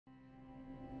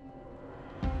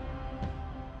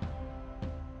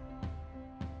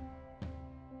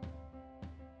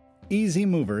Easy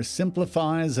Mover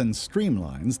simplifies and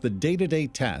streamlines the day-to-day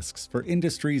tasks for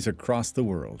industries across the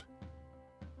world.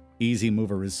 Easy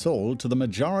Mover is sold to the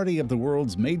majority of the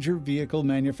world's major vehicle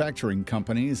manufacturing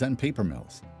companies and paper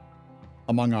mills.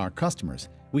 Among our customers,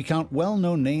 we count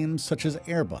well-known names such as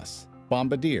Airbus,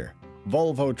 Bombardier,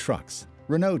 Volvo Trucks,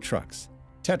 Renault Trucks,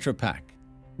 Tetra Pak,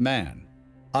 MAN,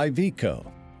 Iveco,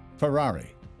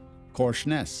 Ferrari,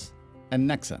 Corchness, and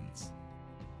Nexans.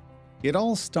 It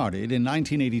all started in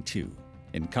 1982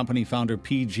 in company founder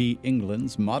P.G.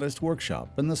 England's modest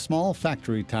workshop in the small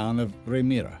factory town of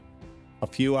Remira, a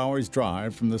few hours'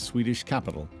 drive from the Swedish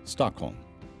capital, Stockholm.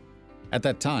 At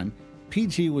that time,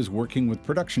 P.G. was working with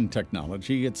production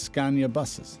technology at Scania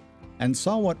buses and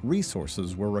saw what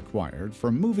resources were required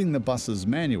for moving the buses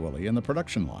manually in the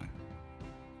production line.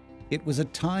 It was a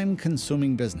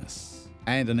time-consuming business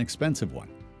and an expensive one,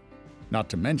 not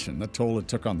to mention the toll it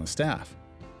took on the staff.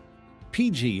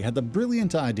 P.G. had the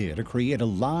brilliant idea to create a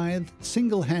lithe,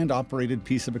 single-hand-operated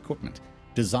piece of equipment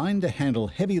designed to handle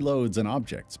heavy loads and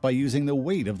objects by using the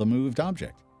weight of the moved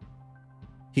object.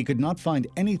 He could not find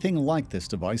anything like this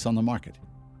device on the market,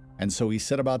 and so he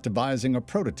set about devising a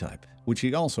prototype, which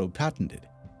he also patented.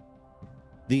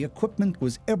 The equipment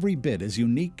was every bit as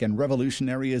unique and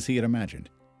revolutionary as he had imagined,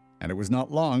 and it was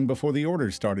not long before the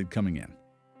orders started coming in.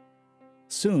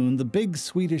 Soon, the big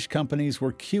Swedish companies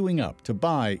were queuing up to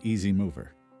buy Easy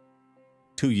Mover.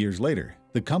 2 years later,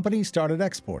 the company started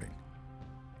exporting.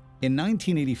 In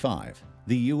 1985,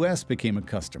 the US became a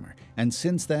customer, and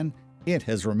since then, it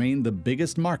has remained the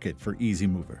biggest market for Easy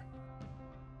Mover.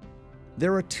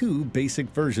 There are two basic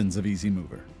versions of Easy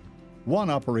Mover, one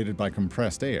operated by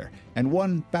compressed air and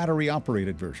one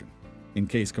battery-operated version, in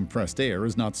case compressed air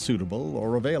is not suitable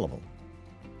or available.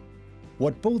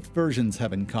 What both versions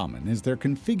have in common is their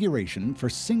configuration for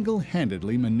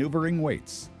single-handedly maneuvering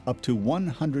weights up to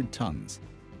 100 tons.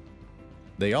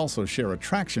 They also share a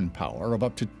traction power of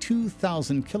up to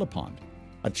 2,000 kilopond,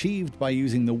 achieved by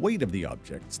using the weight of the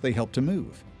objects they help to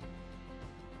move.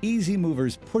 Easy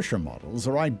Mover's pusher models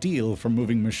are ideal for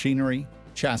moving machinery,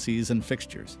 chassis, and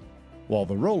fixtures, while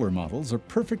the roller models are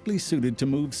perfectly suited to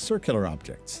move circular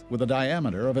objects with a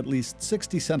diameter of at least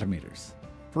 60 centimeters,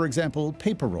 for example,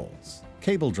 paper rolls,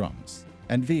 cable drums,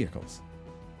 and vehicles.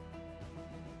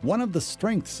 One of the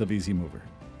strengths of Easy Mover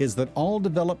is that all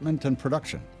development and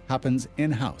production happens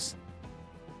in-house.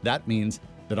 That means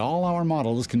that all our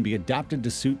models can be adapted to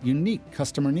suit unique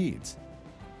customer needs.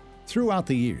 Throughout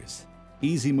the years,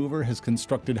 Easy Mover has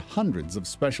constructed hundreds of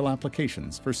special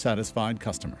applications for satisfied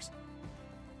customers.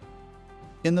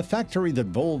 In the factory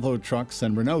that Volvo Trucks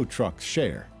and Renault Trucks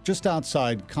share, just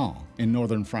outside Caen in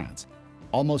northern France,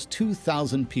 almost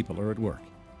 2,000 people are at work.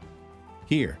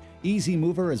 Here, Easy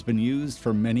Mover has been used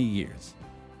for many years.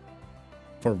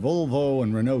 For Volvo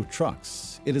and Renault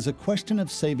Trucks, it is a question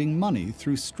of saving money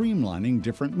through streamlining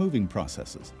different moving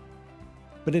processes.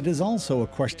 But it is also a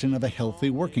question of a healthy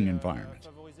working environment.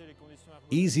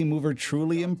 Easy Mover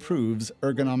truly improves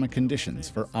ergonomic conditions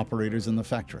for operators in the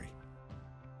factory.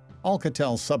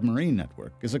 Alcatel Submarine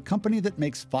Network is a company that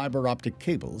makes fiber optic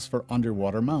cables for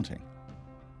underwater mounting.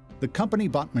 The company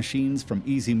bought machines from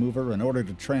Easy Mover in order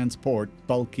to transport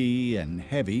bulky and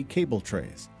heavy cable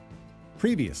trays.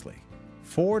 Previously,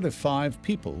 4 to 5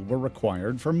 people were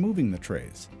required for moving the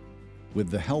trays.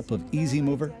 With the help of Easy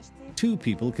Mover, 2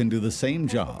 people can do the same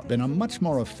job in a much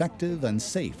more effective and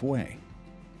safe way.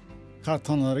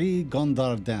 Cartonnerie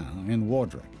Gondardin in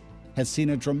Wardrec has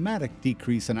seen a dramatic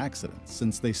decrease in accidents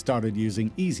since they started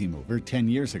using Easy Mover 10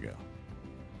 years ago.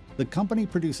 The company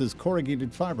produces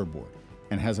corrugated fiberboard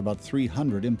and has about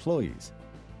 300 employees.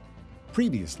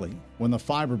 Previously, when the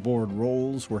fiberboard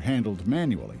rolls were handled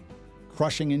manually,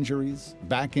 crushing injuries,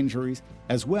 back injuries,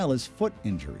 as well as foot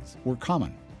injuries were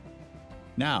common.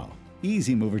 Now,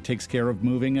 Easy Mover takes care of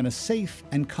moving in a safe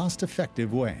and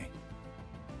cost-effective way.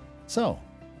 So,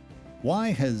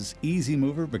 why has Easy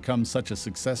Mover become such a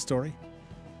success story?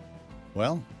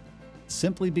 Well,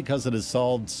 simply because it has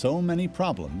solved so many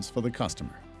problems for the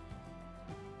customer.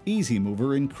 Easy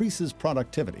Mover increases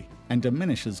productivity and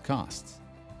diminishes costs.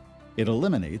 It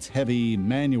eliminates heavy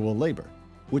manual labor,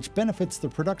 which benefits the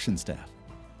production staff,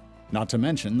 not to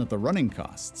mention that the running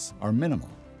costs are minimal.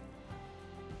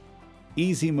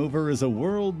 Easy Mover is a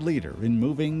world leader in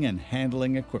moving and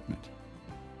handling equipment.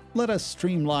 Let us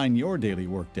streamline your daily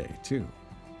workday too.